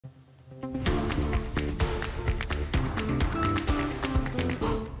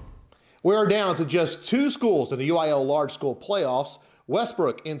We are down to just two schools in the UIL Large School Playoffs,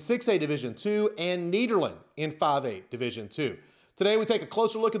 Westbrook in 6A Division II and Nederland in 5A Division II. Today we take a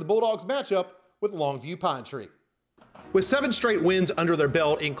closer look at the Bulldogs matchup with Longview Pine Tree. With 7 straight wins under their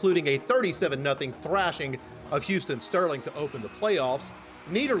belt, including a 37-0 thrashing of Houston Sterling to open the playoffs,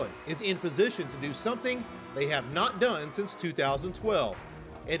 Nederland is in position to do something they have not done since 2012,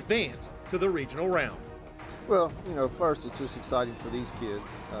 advance to the regional round. Well, first it's just exciting for these kids.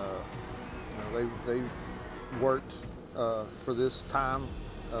 They've worked for this time,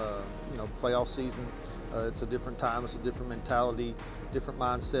 playoff season. It's a different time, it's a different mentality, different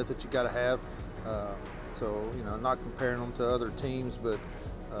mindset that you got to have. So, not comparing them to other teams, but,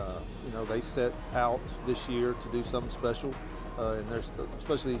 they set out this year to do something special. And there's,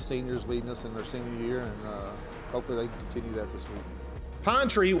 especially these seniors leading us in their senior year, and hopefully they continue that this week. Pine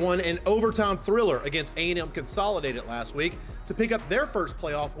Tree won an overtime thriller against A&M Consolidated last week to pick up their first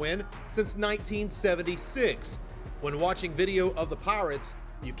playoff win since 1976. When watching video of the Pirates,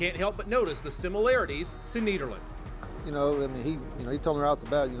 you can't help but notice the similarities to Nederland. He told me right off the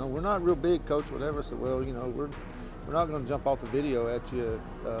bat, we're not real big, coach, whatever. I said, well, we're not going to jump off the video at you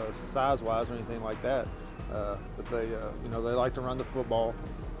size-wise or anything like that. But they like to run the football.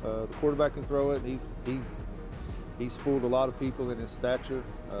 The quarterback can throw it. He's fooled a lot of people in his stature.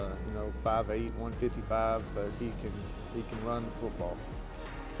 5'8", 155, but he can run the football.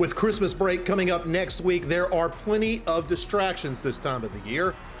 With Christmas break coming up next week, there are plenty of distractions this time of the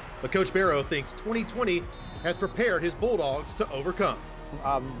year, but Coach Barrow thinks 2020 has prepared his Bulldogs to overcome.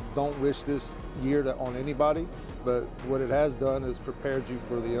 I don't wish this year on anybody, but what it has done is prepared you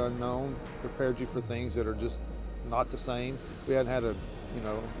for the unknown, prepared you for things that are just not the same. We hadn't had a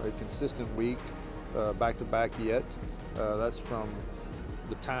consistent week back-to-back yet. That's from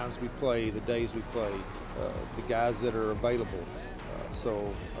the times we play, the days we play, the guys that are available.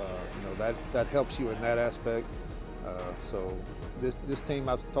 That helps you in that aspect. So this team,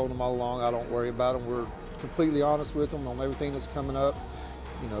 I've told them all along, I don't worry about them. We're completely honest with them on everything that's coming up.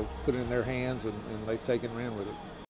 Put it in their hands, and they've taken and ran with it.